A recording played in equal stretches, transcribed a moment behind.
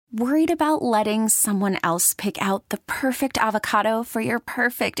Worried about letting someone else pick out the perfect avocado for your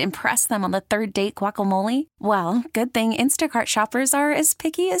perfect impress them on the third date guacamole? Well, good thing Instacart shoppers are as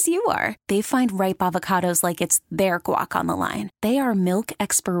picky as you are. They find ripe avocados like it's their guac on the line. They are milk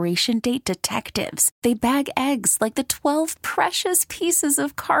expiration date detectives. They bag eggs like the 12 precious pieces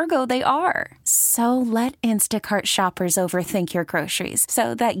of cargo they are. So let Instacart shoppers overthink your groceries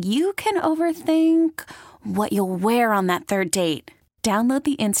so that you can overthink what you'll wear on that third date. Download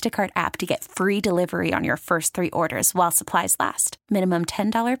the Instacart app to get free delivery on your first 3 orders while supplies last. Minimum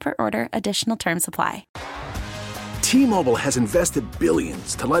 $10 per order. Additional terms apply. T-Mobile has invested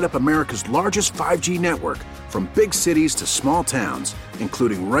billions to light up America's largest 5G network, from big cities to small towns,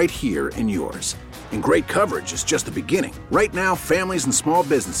 including right here in yours. And great coverage is just the beginning. Right now, families and small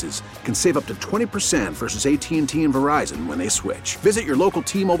businesses can save up to 20% versus AT&T and Verizon when they switch. Visit your local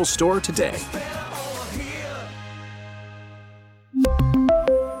T-Mobile store today.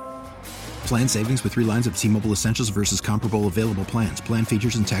 Plan savings with 3 lines of T-Mobile Essentials versus comparable available plans. Plan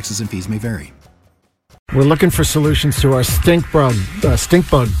features and taxes and fees may vary. We're looking for solutions to our stink bug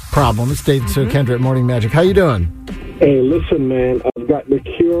problem. It's Dave Kendra at Morning Magic. How you doing? Hey, listen, man. I've got the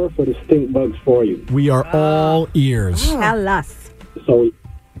cure for the stink bugs for you. We are all ears. Tell us. So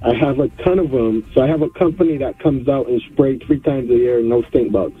I have a ton of them. So I have a company that comes out and sprays 3 times a year, no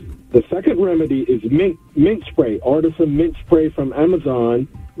stink bugs. The second remedy is mint spray. Order some mint spray from Amazon,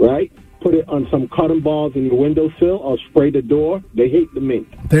 right? Put it on some cotton balls in your windowsill or spray the door. They hate the mint.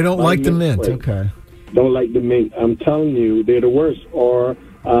 They don't like the mint. Spray. Okay. Don't like the mint. I'm telling you, they're the worst. Or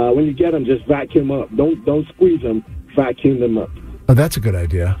when you get them, just vacuum up. Don't squeeze them. Vacuum them up. Oh, that's a good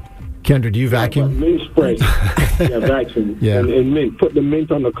idea. Kendra, do you vacuum? Mint spray. Yeah, vacuum. Yeah. And mint. Put the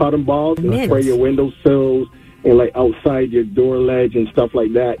mint on the cotton balls and spray your windowsills and like outside your door ledge and stuff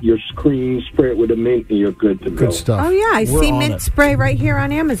like that. Your screen, spray it with the mint and you're good to go. Good stuff. Oh, yeah. I see mint spray right here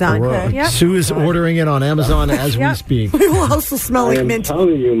on Amazon. Yep. Sue is ordering it on Amazon as we speak. We will also smell like mint. I'm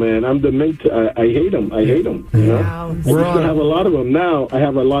telling you, man. I'm the mint. I hate them. I hate them. You know? Wow. I have a lot of them now. I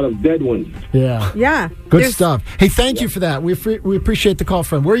have a lot of dead ones. Yeah. Yeah. Good stuff. Hey, thank you for that. We appreciate the call,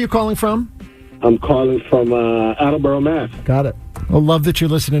 friend. Where are you calling from? I'm calling from Attleboro, Mass. Got it. Well, love that you're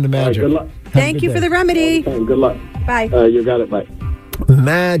listening to Magic. Good luck. Thank you for the remedy. Good luck. Bye. You got it. Bye.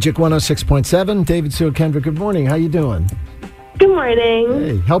 Magic 106.7. David, Sue, Kendra, good morning. How you doing? Good morning.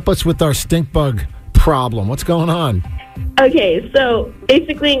 Hey, help us with our stink bug problem. What's going on? Okay, so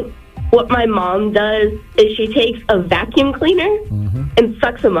basically what my mom does is she takes a vacuum cleaner and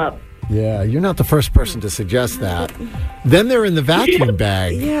sucks them up. Yeah, you're not the first person to suggest that. Then they're in the vacuum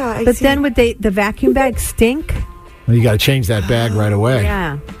bag. Yeah, but then would the vacuum bag stink? Well, you got to change that bag right away.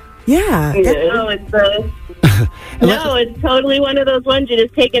 Yeah. Yeah. No, it's totally one of those ones. You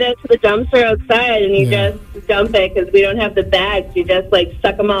just take it out to the dumpster outside and you just dump it because we don't have the bags. You just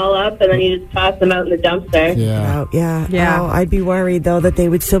suck them all up and then you just toss them out in the dumpster. Yeah. Oh, I'd be worried though that they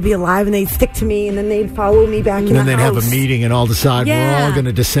would still be alive and they'd stick to me and then they'd follow me back in the house. And then they'd have a meeting and all decide we're all going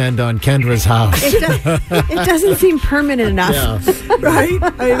to descend on Kendra's house. It doesn't seem permanent enough. Yeah. Right?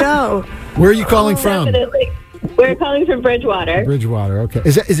 I know. Where are you calling from? Definitely. We're calling from Bridgewater. Bridgewater, okay.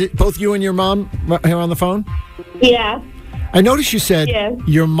 Is it both you and your mom here on the phone? Yeah. I noticed you said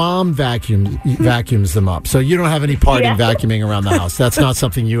your mom vacuums them up, so you don't have any part in vacuuming around the house. That's not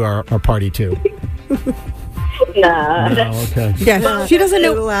something you are party to. No, okay. Yeah, she doesn't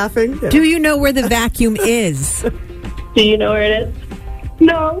know. Laughing. Yeah. Do you know where the vacuum is? Do you know where it is?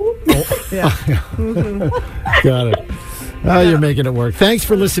 No. Got it. Oh, you're making it work. Thanks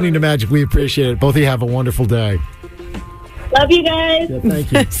for listening to Magic. We appreciate it. Both of you have a wonderful day. Love you guys. Yeah,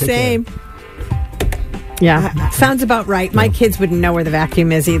 thank you. Take Same. care. Yeah, sounds about right. My kids wouldn't know where the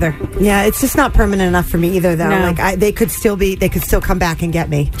vacuum is either. Yeah, it's just not permanent enough for me either, though. No. They could still come back and get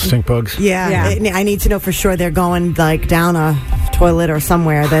me. Stink bugs. Yeah. I need to know for sure they're going down a toilet or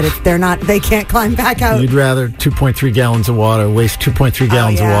somewhere that if they're not, they can't climb back out. You'd rather 2.3 gallons of water, waste 2.3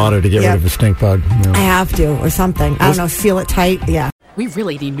 gallons of water to get rid of a stink bug. I have to, or something. I don't know, seal it tight. Yeah. We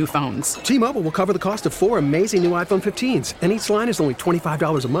really need new phones. T-Mobile will cover the cost of 4 amazing new iPhone 15s, and each line is only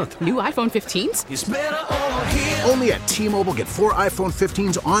 $25 a month. New iPhone 15s? It's better over here. Only at T-Mobile, get 4 iPhone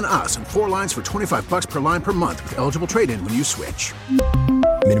 15s on us and 4 lines for $25 per line per month with eligible trade-in when you switch.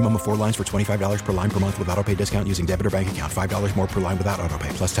 Minimum of 4 lines for $25 per line per month with autopay discount using debit or bank account. $5 more per line without autopay,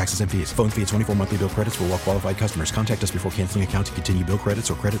 plus taxes and fees. Phone fee at 24 monthly bill credits for well-qualified customers. Contact us before canceling account to continue bill credits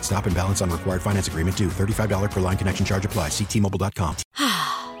or credit stop and balance on required finance agreement due. $35 per line connection charge applies. See T-Mobile.com.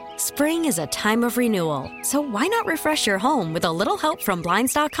 Spring is a time of renewal, so why not refresh your home with a little help from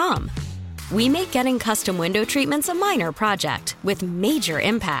Blinds.com? We make getting custom window treatments a minor project with major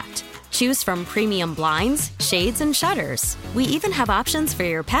impact. Choose from premium blinds, shades, and shutters. We even have options for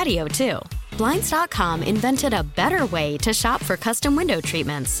your patio, too. Blinds.com invented a better way to shop for custom window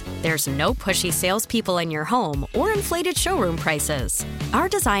treatments. There's no pushy salespeople in your home or inflated showroom prices. Our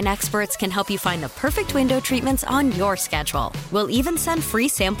design experts can help you find the perfect window treatments on your schedule. We'll even send free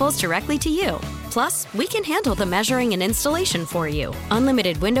samples directly to you. Plus, we can handle the measuring and installation for you.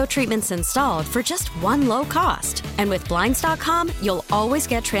 Unlimited window treatments installed for just one low cost. And with Blinds.com, you'll always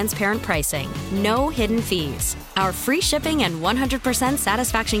get transparent pricing. No hidden fees. Our free shipping and 100%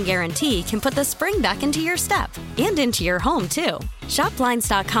 satisfaction guarantee can put the spring back into your step and into your home, too. Shop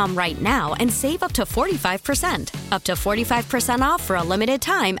Blinds.com right now and save up to 45%. Up to 45% off for a limited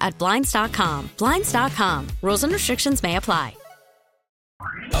time at Blinds.com. Blinds.com. Rules and restrictions may apply.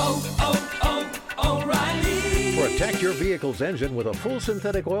 Protect your vehicle's engine with a full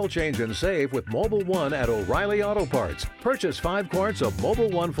synthetic oil change and save with Mobile One at O'Reilly Auto Parts. Purchase 5 quarts of Mobile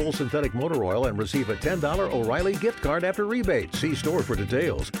One full synthetic motor oil and receive a $10 O'Reilly gift card after rebate. See store for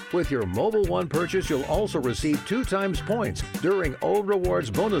details. With your Mobile One purchase, you'll also receive 2 times points during O Rewards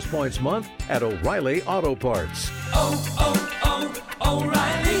Bonus Points Month at O'Reilly Auto Parts.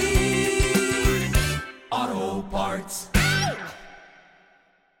 O'Reilly Auto Parts.